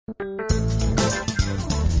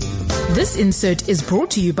This insert is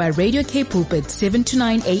brought to you by Radio K Pulpit 7 to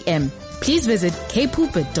 9 a.m. Please visit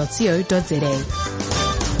kpulpit.co.za.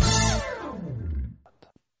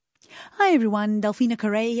 Hi everyone, Delphina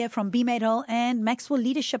Correa here from Be Made Whole and Maxwell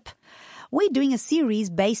Leadership. We're doing a series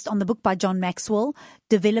based on the book by John Maxwell,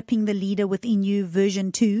 Developing the Leader Within You,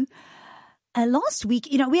 version 2. Last week,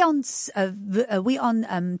 we're on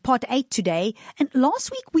part 8 today, and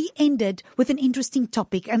last week we ended with an interesting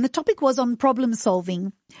topic, and the topic was on problem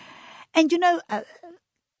solving. And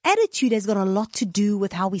attitude has got a lot to do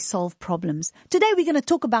with how we solve problems. Today we're going to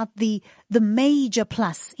talk about the major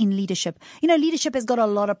plus in leadership. Leadership has got a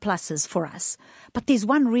lot of pluses for us, but there's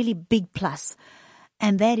one really big plus,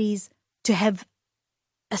 and that is to have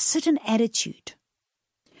a certain attitude.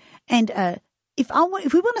 And if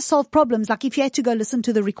we want to solve problems, like if you had to go listen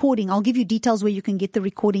to the recording, I'll give you details where you can get the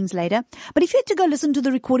recordings later. But if you had to go listen to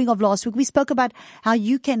the recording of last week, we spoke about how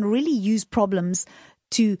you can really use problems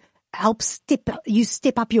to help step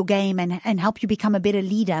up your game and help you become a better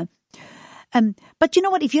leader. But you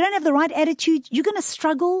know what? If you don't have the right attitude, you're going to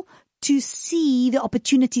struggle to see the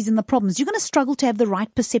opportunities in the problems. You're going to struggle to have the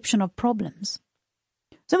right perception of problems.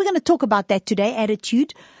 So we're going to talk about that today,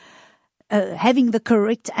 attitude, having the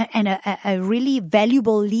correct and a really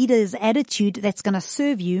valuable leader's attitude that's going to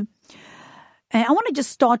serve you. And I want to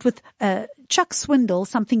just start with Chuck Swindoll,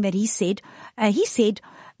 something that he said. He said,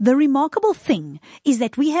 the remarkable thing is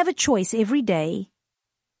that we have a choice every day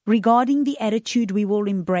regarding the attitude we will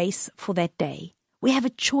embrace for that day. We have a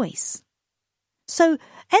choice. So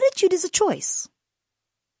attitude is a choice.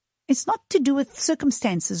 It's not to do with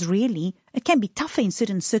circumstances, really. It can be tougher in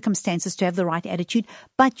certain circumstances to have the right attitude,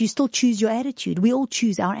 but you still choose your attitude. We all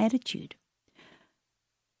choose our attitude.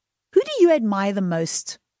 Who do you admire the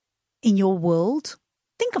most in your world?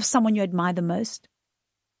 Think of someone you admire the most.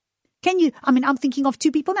 I'm thinking of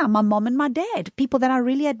two people now, my mom and my dad, people that I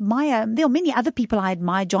really admire. There are many other people I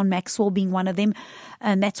admire, John Maxwell being one of them,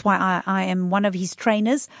 and that's why I am one of his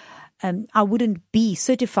trainers. I wouldn't be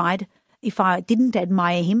certified if I didn't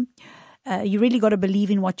admire him. You really got to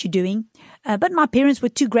believe in what you're doing. But my parents were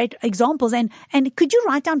two great examples. And could you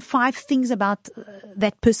write down 5 things about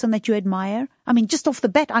that person that you admire? Just off the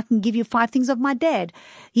bat, I can give you 5 things of my dad.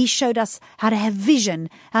 He showed us how to have vision,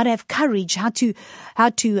 how to have courage, how to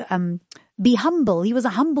be humble. He was a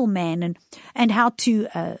humble man, and how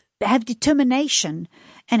to have determination,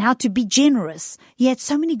 and how to be generous. He had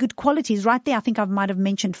so many good qualities right there. I think I might have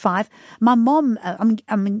mentioned 5. My mom,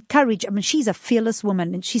 courage. She's a fearless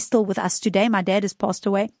woman, and she's still with us today. My dad has passed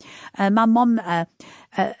away. My mom,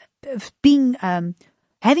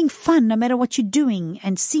 having fun no matter what you're doing,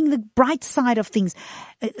 and seeing the bright side of things,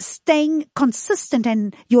 staying consistent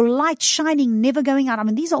and your light shining, never going out.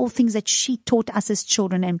 These are all things that she taught us as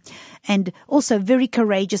children, and also very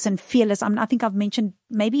courageous and fearless. I think I've mentioned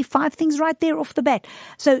maybe 5 things right there off the bat.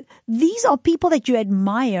 So these are people that you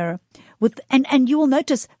admire and you will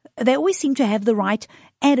notice they always seem to have the right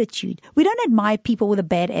attitude. We don't admire people with a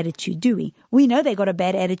bad attitude, do we? We know they got a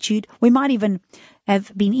bad attitude. We might even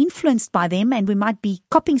have been influenced by them, and we might be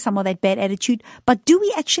copying some of that bad attitude. But do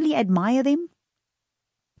we actually admire them?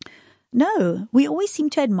 No, we always seem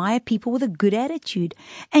to admire people with a good attitude.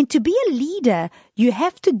 And to be a leader, you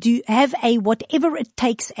have to have a whatever it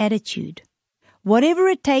takes attitude. Whatever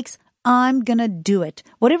it takes, I'm going to do it.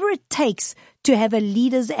 Whatever it takes to have a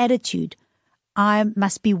leader's attitude, I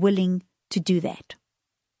must be willing to do that.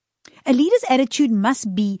 A leader's attitude must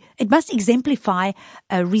exemplify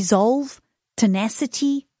resolve,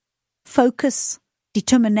 tenacity, focus,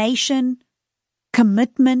 determination,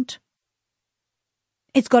 commitment.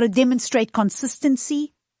 It's got to demonstrate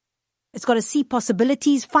consistency. It's got to see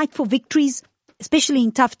possibilities, fight for victories, especially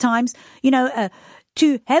in tough times.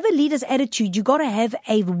 To have a leader's attitude, you got to have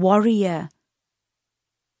a warrior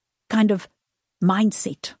kind of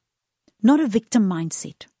mindset, not a victim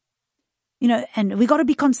mindset. And we got to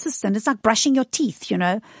be consistent. It's like brushing your teeth,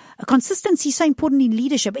 Consistency is so important in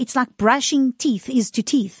leadership. It's like brushing teeth is to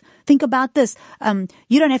teeth. Think about this.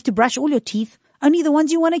 You don't have to brush all your teeth, only the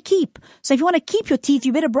ones you want to keep. So if you want to keep your teeth,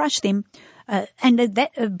 you better brush them.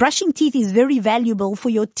 Brushing teeth is very valuable for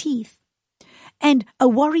your teeth. And a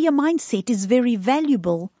warrior mindset is very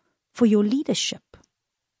valuable for your leadership.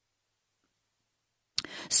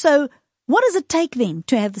 So what does it take then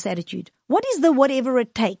to have this attitude? What is the whatever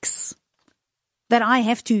it takes that I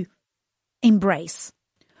have to embrace?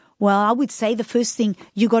 Well, I would say the first thing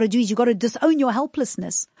you got to do is you got to disown your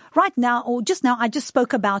helplessness. Right now, or just now, I just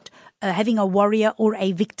spoke about having a warrior or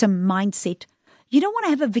a victim mindset. You don't want to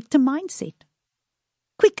have a victim mindset.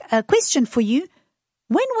 Quick question for you.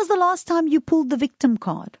 When was the last time you pulled the victim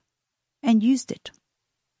card and used it?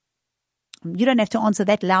 You don't have to answer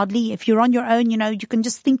that loudly. If you're on your own, you can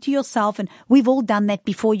just think to yourself, and we've all done that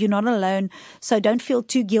before. You're not alone. So don't feel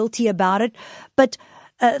too guilty about it. But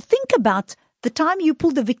think about the time you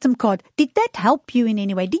pulled the victim card. Did that help you in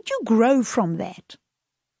any way? Did you grow from that?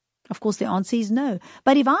 Of course, the answer is no.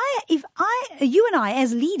 But if you and I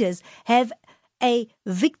as leaders have a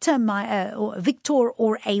victor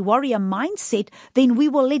or a warrior mindset, then we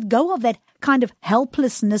will let go of that kind of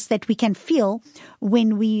helplessness that we can feel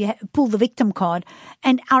when we pull the victim card.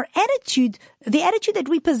 And our attitude, the attitude that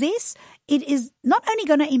we possess, it is not only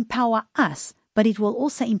going to empower us, but it will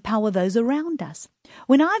also empower those around us.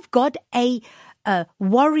 When I've got a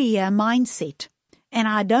warrior mindset and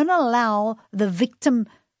I don't allow the victim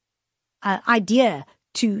idea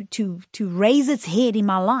to raise its head in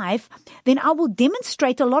my life, then I will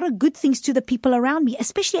demonstrate a lot of good things to the people around me,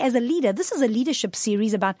 especially as a leader. This is a leadership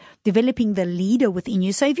series about developing the leader within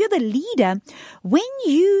you. So if you're the leader, when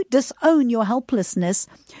you disown your helplessness,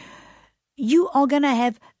 you are going to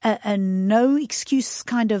have a no excuse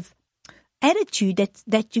kind of attitude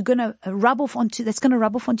that you're going to rub off onto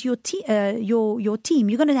your team.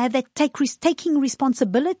 You're going to have that taking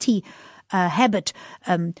responsibility habit,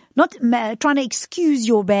 not trying to excuse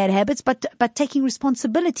your bad habits, but taking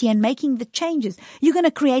responsibility and making the changes. You're going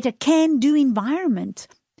to create a can-do environment.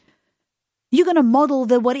 You're going to model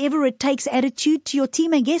the whatever it takes attitude to your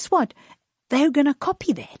team, and guess what? They're going to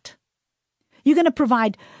copy that. You're going to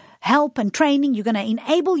provide help and training. You're going to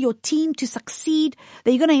enable your team to succeed.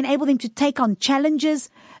 You're going to enable them to take on challenges.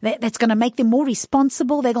 That's going to make them more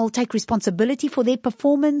responsible. They're going to take responsibility for their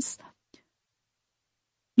performance.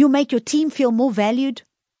 You'll make your team feel more valued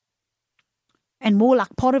and more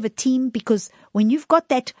like part of a team, because when you've got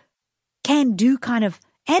that can-do kind of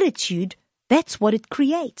attitude, that's what it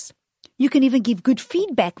creates. You can even give good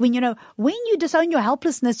feedback. When you disown your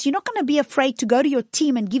helplessness, you're not going to be afraid to go to your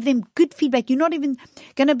team and give them good feedback. You're not even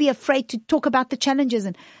going to be afraid to talk about the challenges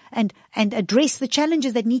and address the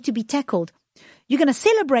challenges that need to be tackled. You're going to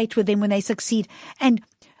celebrate with them when they succeed, and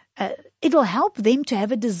it'll help them to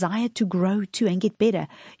have a desire to grow too and get better.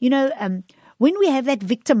 When we have that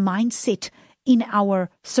victim mindset in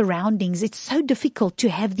our surroundings, it's so difficult to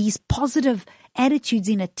have these positive attitudes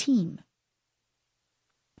in a team.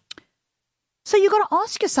 So you've got to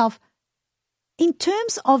ask yourself, in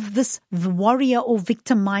terms of this warrior or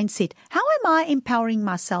victim mindset, how am I empowering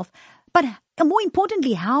myself? But more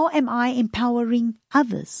importantly, how am I empowering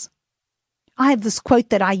others? I have this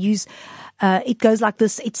quote that I use. It goes like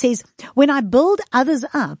this. It says, when I build others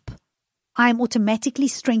up, I am automatically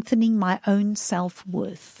strengthening my own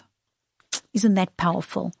self-worth. Isn't that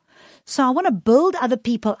powerful? So I want to build other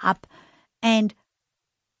people up, and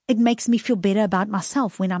it makes me feel better about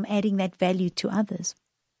myself when I'm adding that value to others.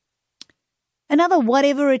 Another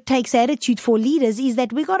whatever it takes attitude for leaders is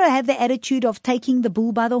that we got to have the attitude of taking the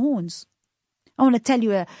bull by the horns. I want to tell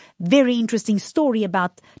you a very interesting story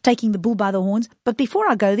about taking the bull by the horns. But before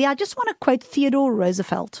I go there, I just want to quote Theodore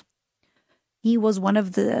Roosevelt. He was one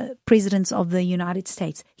of the presidents of the United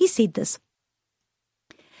States. He said this.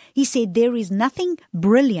 He said, there is nothing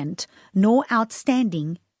brilliant nor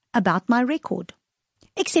outstanding about my record,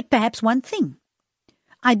 except perhaps one thing.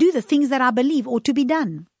 I do the things that I believe ought to be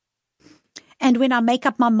done. And when I make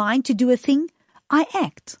up my mind to do a thing, I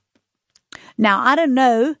act. Now, I don't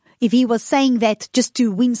know if he was saying that just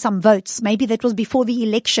to win some votes. Maybe that was before the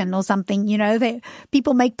election or something.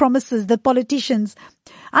 People make promises, the politicians.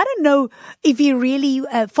 I don't know if he really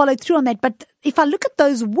followed through on that. But if I look at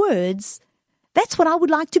those words, that's what I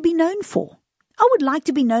would like to be known for. I would like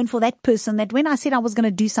to be known for that person that when I said I was going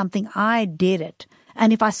to do something, I did it.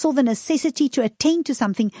 And if I saw the necessity to attend to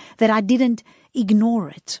something, that I didn't ignore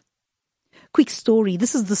it. Quick story.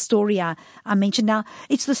 This is the story I mentioned now.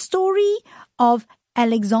 It's the story of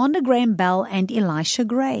Alexander Graham Bell and Elisha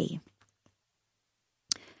Gray.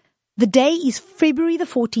 The day is February the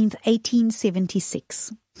 14th,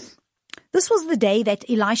 1876. This was the day that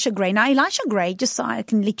Elisha Gray, now Elisha Gray, just so I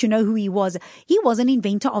can let you know who he was an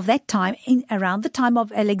inventor of that time, around the time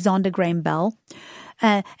of Alexander Graham Bell.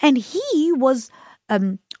 And he was,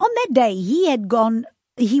 on that day,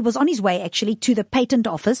 he was on his way actually to the patent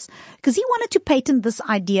office because he wanted to patent this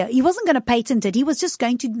idea. He wasn't going to patent it. He was just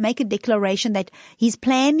going to make a declaration that he's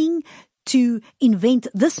planning to invent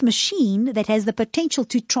this machine that has the potential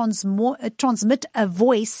to transmit a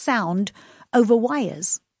voice sound over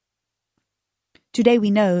wires. Today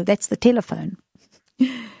we know that's the telephone.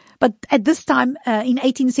 But at this time, in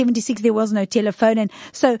 1876, there was no telephone. And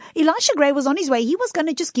so Elisha Gray was on his way. He was going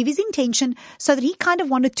to just give his intention so that he kind of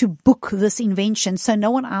wanted to book this invention so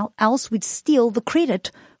no one else would steal the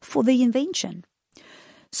credit for the invention.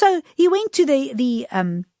 So he went to the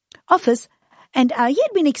office And he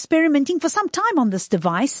had been experimenting for some time on this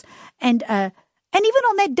device. And even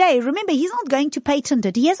on that day, remember, he's not going to patent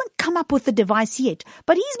it. He hasn't come up with the device yet.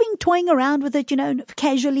 But he's been toying around with it,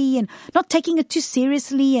 casually and not taking it too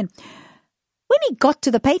seriously. And when he got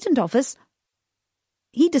to the patent office,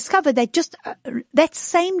 he discovered that just that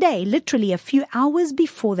same day, literally a few hours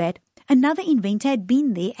before that, another inventor had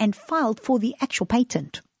been there and filed for the actual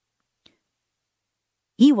patent.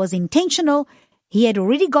 He was intentional. He had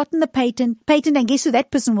already gotten the patent, and guess who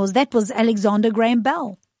that person was? That was Alexander Graham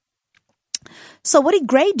Bell. So what did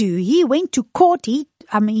Gray do? He went to court. He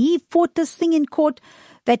fought this thing in court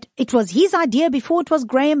that it was his idea before it was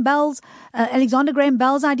Alexander Graham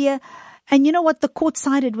Bell's idea. And you know what? The court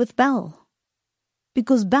sided with Bell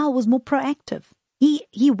because Bell was more proactive.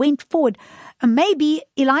 He went forward. Maybe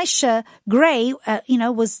Elisha Gray,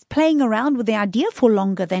 was playing around with the idea for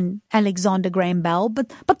longer than Alexander Graham Bell. But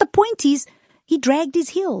the point is, he dragged his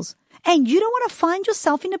heels. And you don't want to find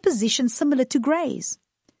yourself in a position similar to Gray's.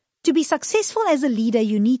 To be successful as a leader,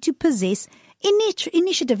 you need to possess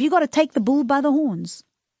initiative. You got to take the bull by the horns.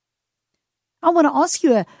 I want to ask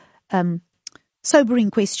you a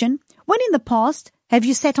sobering question. When in the past have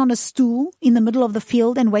you sat on a stool in the middle of the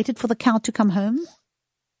field and waited for the cow to come home?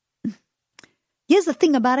 Here's the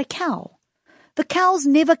thing about a cow. The cows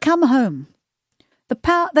never come home.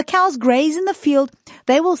 The cows graze in the field.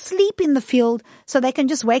 They will sleep in the field so they can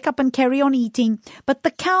just wake up and carry on eating. But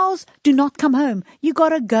the cows do not come home. You got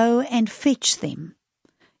to go and fetch them.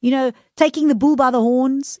 Taking the bull by the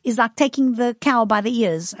horns is like taking the cow by the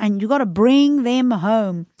ears, and you got to bring them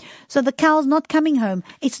home. So the cow's not coming home.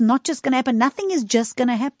 It's not just going to happen. Nothing is just going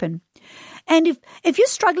to happen. And if you're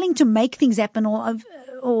struggling to make things happen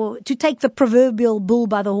or to take the proverbial bull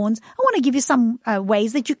by the horns, I want to give you some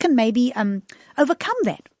ways that you can maybe overcome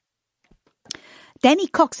that. Danny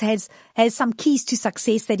Cox has some keys to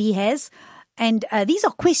success that he has, and these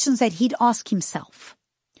are questions that he'd ask himself.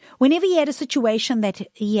 Whenever he had a situation that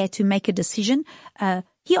he had to make a decision,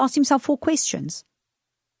 he asked himself 4 questions.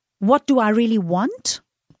 What do I really want?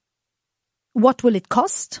 What will it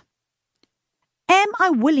cost? Am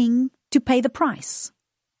I willing to pay the price?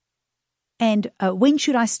 And when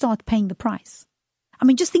should I start paying the price?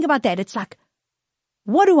 Just think about that. It's like,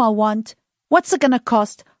 what do I want? What's it going to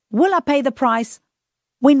cost? Will I pay the price?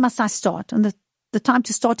 When must I start? And the time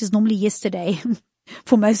to start is normally yesterday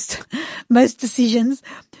for most decisions.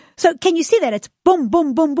 So can you see that? It's boom,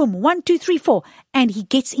 boom, boom, boom. 1, 2, 3, 4. And he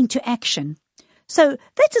gets into action. So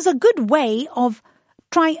that is a good way of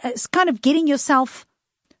kind of getting yourself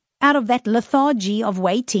out of that lethargy of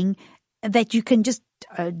waiting, that you can just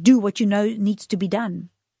do what you know needs to be done.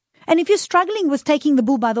 And if you're struggling with taking the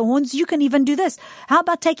bull by the horns, you can even do this. How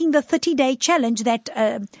about taking the 30-day challenge that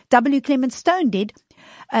W. Clement Stone did?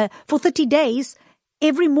 For 30 days,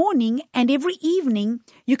 every morning and every evening,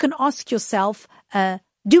 you can ask yourself,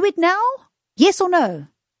 do it now? Yes or no?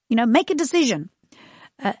 Make a decision.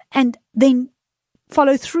 And then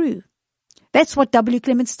follow through. That's what W.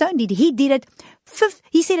 Clement Stone did. He did it,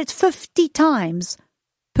 he said it 50 times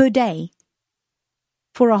per day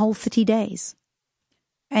for a whole 30 days.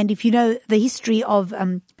 And if you know the history of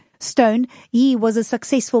Stone, he was a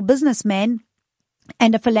successful businessman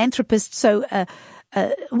and a philanthropist. So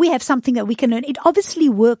we have something that we can learn. It obviously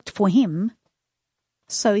worked for him.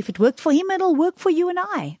 So if it worked for him, it'll work for you and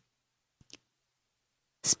I.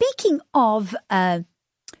 Speaking of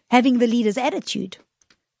having the leader's attitude,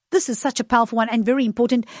 this is such a powerful one and very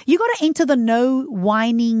important. You got to enter the no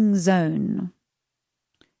whining zone.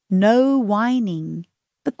 No whining.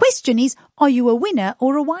 The question is, are you a winner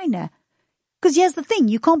or a whiner? Because here's the thing,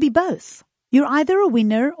 you can't be both. You're either a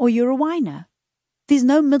winner or you're a whiner. There's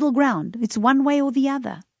no middle ground. It's one way or the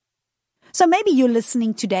other. So maybe you're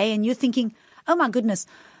listening today and you're thinking, oh my goodness,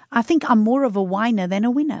 I think I'm more of a whiner than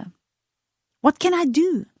a winner. What can I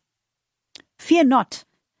do? Fear not.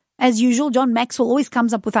 As usual, John Maxwell always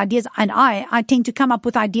comes up with ideas, and I tend to come up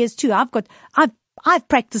with ideas too. I've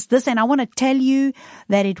practiced this, and I want to tell you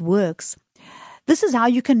that it works. This is how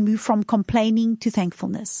you can move from complaining to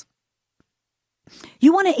thankfulness.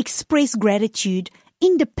 You want to express gratitude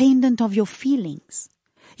independent of your feelings.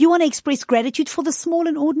 You want to express gratitude for the small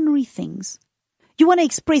and ordinary things. You want to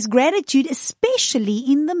express gratitude especially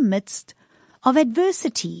in the midst of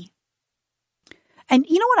adversity. And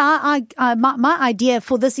you know what my idea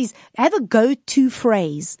for this is, have a go-to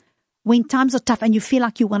phrase when times are tough and you feel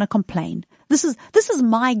like you want to complain. This is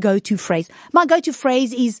my go-to phrase. My go-to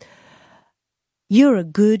phrase is, you're a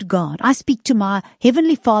good God. I speak to my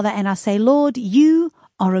Heavenly Father and I say, Lord, you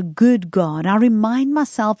are a good God. I remind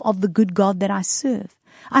myself of the good God that I serve.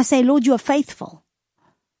 I say, Lord, you are faithful.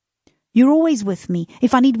 You're always with me.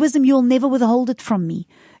 If I need wisdom, you'll never withhold it from me.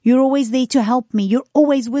 You're always there to help me. You're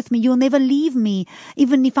always with me. You'll never leave me.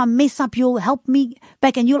 Even if I mess up, you'll help me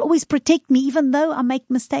back, and you'll always protect me even though I make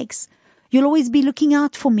mistakes. You'll always be looking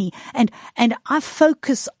out for me. And I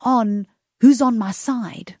focus on who's on my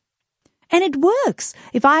side. And it works.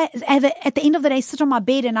 If I ever, at the end of the day, sit on my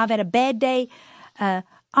bed and I've had a bad day,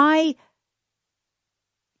 I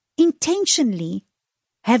intentionally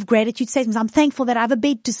have gratitude statements. I'm thankful that I have a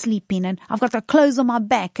bed to sleep in, and I've got the clothes on my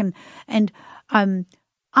back, and I'm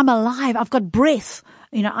alive. I've got breath.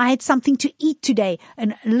 I had something to eat today,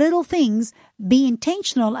 and little things. Be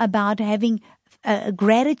intentional about having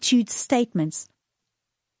gratitude statements.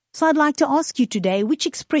 So I'd like to ask you today, which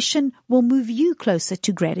expression will move you closer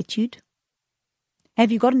to gratitude?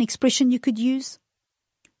 Have you got an expression you could use?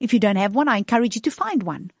 If you don't have one, I encourage you to find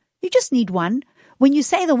one. You just need one. When you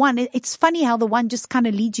say the one, it's funny how the one just kind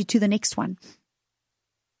of leads you to the next one.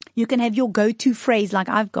 You can have your go-to phrase like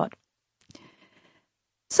I've got.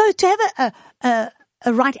 So to have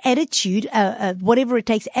a right attitude, whatever it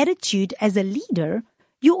takes attitude as a leader,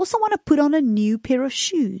 you also want to put on a new pair of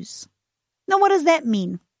shoes. Now, what does that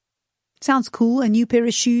mean? Sounds cool, a new pair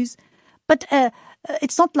of shoes. But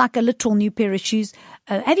it's not like a literal new pair of shoes.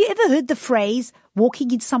 Have you ever heard the phrase,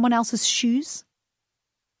 walking in someone else's shoes?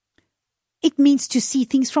 It means to see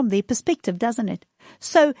things from their perspective, doesn't it?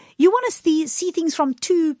 So you want to see things from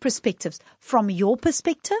two perspectives, from your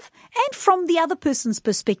perspective and from the other person's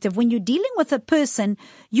perspective. When you're dealing with a person,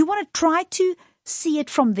 you want to try to see it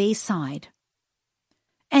from their side.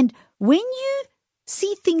 And when you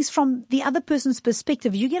see things from the other person's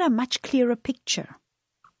perspective, you get a much clearer picture.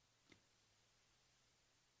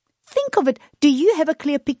 Think of it. Do you have a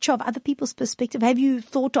clear picture of other people's perspective? Have you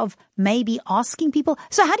thought of maybe asking people?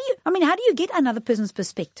 So how do you get another person's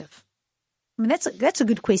perspective? That's a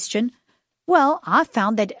good question. Well, I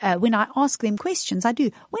found that when I ask them questions, I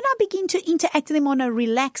do. When I begin to interact with them on a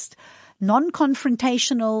relaxed,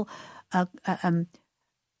 non-confrontational,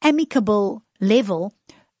 amicable level,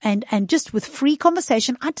 and just with free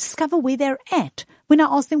conversation, I discover where they're at. When I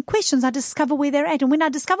ask them questions, I discover where they're at. And when I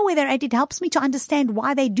discover where they're at, it helps me to understand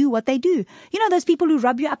why they do what they do. Those people who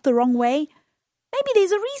rub you up the wrong way, maybe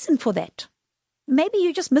there's a reason for that. Maybe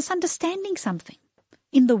you're just misunderstanding something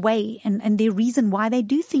in the way and their reason why they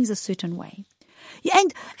do things a certain way.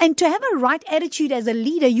 And to have a right attitude as a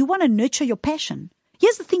leader, you want to nurture your passion.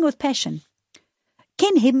 Here's the thing with passion.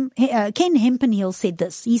 Ken Hempenhill said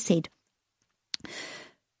this. He said,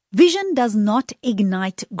 vision does not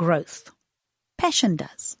ignite growth. Passion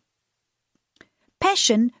does.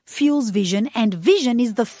 Passion fuels vision, and vision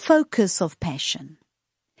is the focus of passion.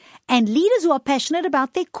 And leaders who are passionate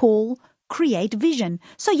about their call create vision.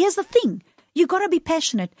 So here's the thing. You got to be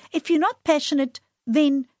passionate. If you're not passionate,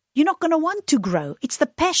 then you're not going to want to grow. It's the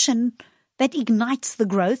passion that ignites the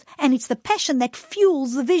growth, and it's the passion that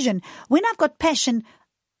fuels the vision. When I've got passion,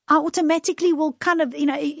 I automatically will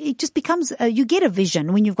it just becomes, you get a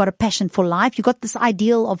vision when you've got a passion for life. You've got this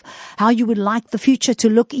ideal of how you would like the future to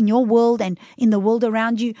look in your world and in the world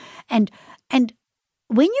around you. And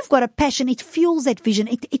when you've got a passion, it fuels that vision.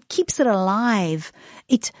 It keeps it alive.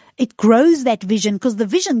 It grows that vision, because the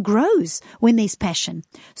vision grows when there's passion.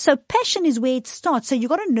 So passion is where it starts. So you've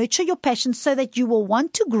got to nurture your passion so that you will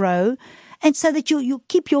want to grow, and so that you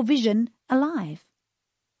keep your vision alive.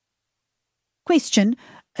 Question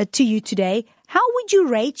to you today: how would you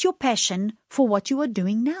rate your passion for what you are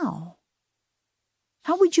doing now?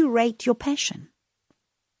 How would you rate your passion?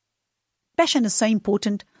 Passion is so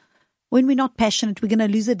important. When we're not passionate, we're going to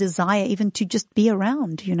lose a desire even to just be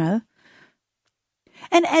around,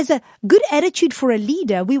 And as a good attitude for a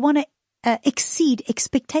leader, we want to exceed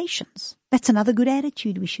expectations. That's another good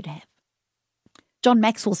attitude we should have. John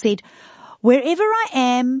Maxwell said, wherever I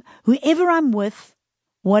am, whoever I'm with,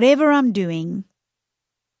 whatever I'm doing,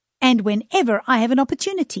 and whenever I have an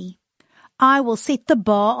opportunity, I will set the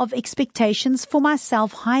bar of expectations for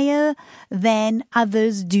myself higher than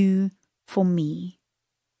others do for me.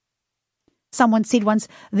 Someone said once,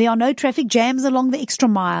 there are no traffic jams along the extra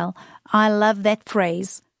mile. I love that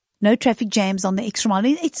phrase. No traffic jams on the extra mile.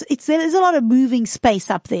 There's a lot of moving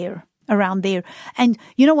space up there, around there. And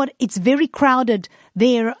you know what? It's very crowded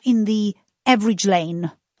there in the average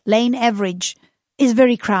lane. Lane average is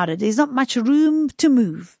very crowded. There's not much room to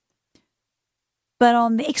move. But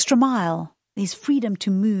on the extra mile, there's freedom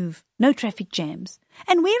to move. No traffic jams.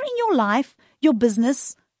 And where in your life, your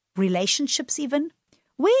business, relationships even,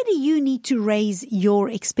 where do you need to raise your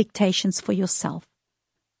expectations for yourself?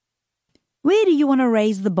 Where do you want to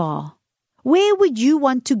raise the bar? Where would you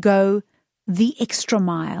want to go the extra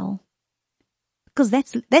mile? Because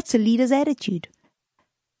that's a leader's attitude.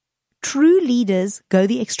 true leaders go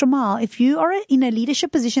the extra mile. If you are in a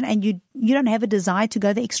leadership position and you don't have a desire to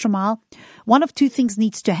go the extra mile, one of two things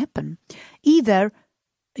needs to happen. Either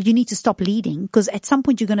you need to stop leading, because at some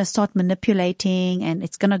point you're going to start manipulating and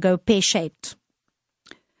it's going to go pear-shaped.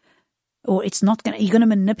 Or you're going to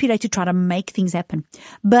manipulate to try to make things happen.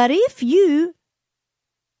 But if you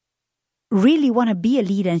really want to be a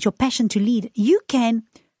leader and it's your passion to lead, you can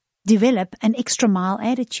develop an extra mile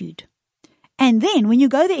attitude. And then when you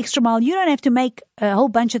go the extra mile, you don't have to make a whole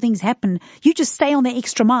bunch of things happen. You just stay on the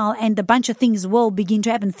extra mile and a bunch of things will begin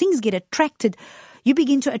to happen. Things get attracted. You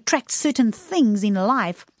begin to attract certain things in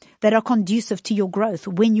life that are conducive to your growth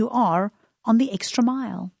when you are on the extra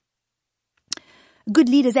mile. Good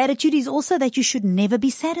leader's attitude is also that you should never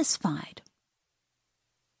be satisfied.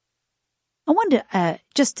 I want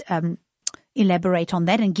to elaborate on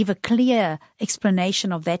that and give a clear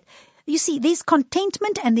explanation of that. You see, there's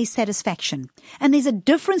contentment and there's satisfaction. And there's a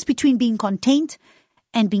difference between being content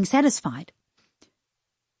and being satisfied.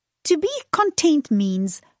 To be content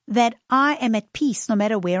means that I am at peace no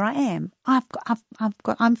matter where I am.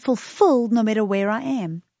 I'm fulfilled no matter where I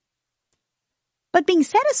am. But being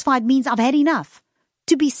satisfied means I've had enough.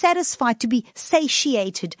 To be satisfied, to be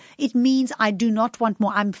satiated, it means I do not want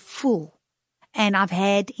more. I'm full and I've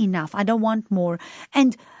had enough. I don't want more.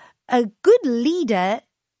 And a good leader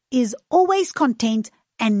is always content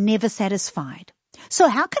and never satisfied. So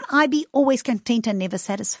how can I be always content and never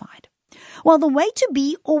satisfied? Well, the way to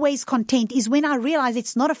be always content is when I realize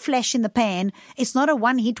it's not a flash in the pan, it's not a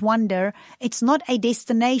one-hit wonder, it's not a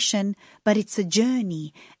destination, but it's a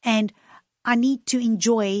journey. And I need to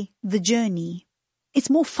enjoy the journey. It's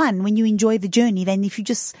more fun when you enjoy the journey than if you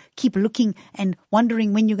just keep looking and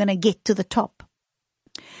wondering when you're going to get to the top.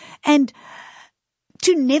 And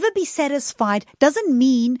to never be satisfied doesn't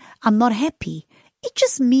mean I'm not happy. It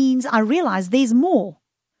just means I realize there's more.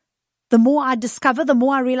 The more I discover, the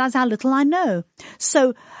more I realize how little I know.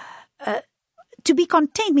 So to be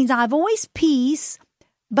content means I have always peace,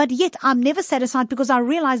 but yet I'm never satisfied because I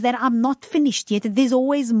realize that I'm not finished yet. There's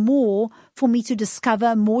always more for me to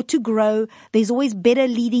discover, more to grow. There's always better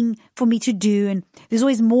leading for me to do. And there's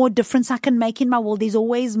always more difference I can make in my world. There's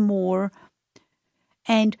always more.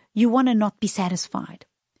 And you want to not be satisfied.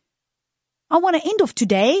 I want to end off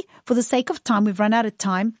today, for the sake of time. We've run out of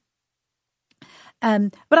time.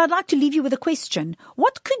 But I'd like to leave you with a question.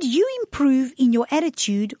 What could you improve in your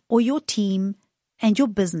attitude or your team and your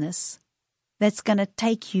business that's going to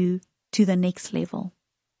take you to the next level?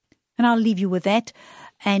 And I'll leave you with that.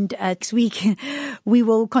 And next week, we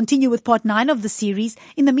will continue with part 9 of the series.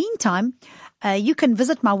 In the meantime, you can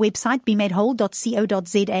visit my website,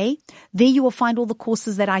 bemadewhole.co.za. There you will find all the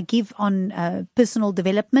courses that I give on personal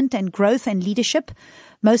development and growth and leadership,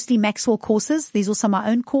 mostly Maxwell courses. There's also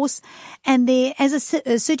my own course. And there, as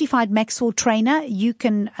a certified Maxwell trainer, you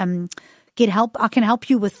can get help. I can help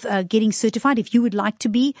you with getting certified. If you would like to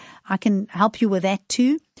be, I can help you with that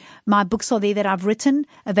too. My books are there that I've written,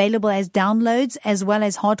 available as downloads as well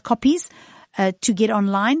as hard copies to get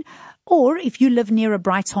online. Or if you live near a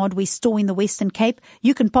Brights hardware store in the Western Cape,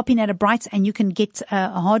 you can pop in at a Brights and you can get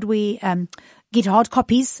get hard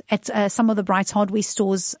copies at some of the Brights hardware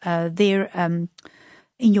stores there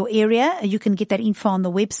in your area. You can get that info on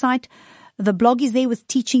the website. The blog is there with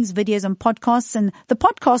teachings, videos, and podcasts. And the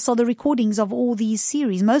podcasts are the recordings of all these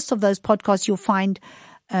series. Most of those podcasts you'll find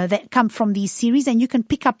that come from these series, and you can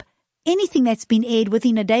pick up anything that's been aired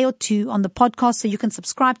within a day or two on the podcast, so you can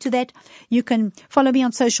subscribe to that. You can follow me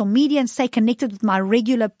on social media and stay connected with my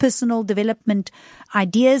regular personal development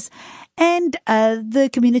ideas. And the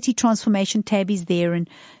community transformation tab is there, and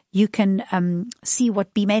you can see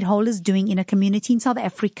what Be Made Whole is doing in a community in South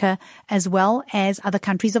Africa as well as other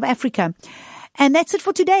countries of Africa. And that's it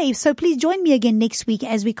for today. So please join me again next week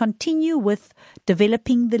as we continue with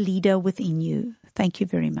developing the leader within you. Thank you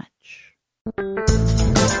very much.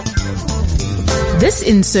 This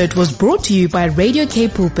insert was brought to you by Radio K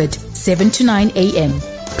Pulpit, 7 to 9 a.m.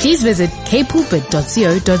 Please visit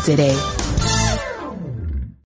kpulpit.co.za.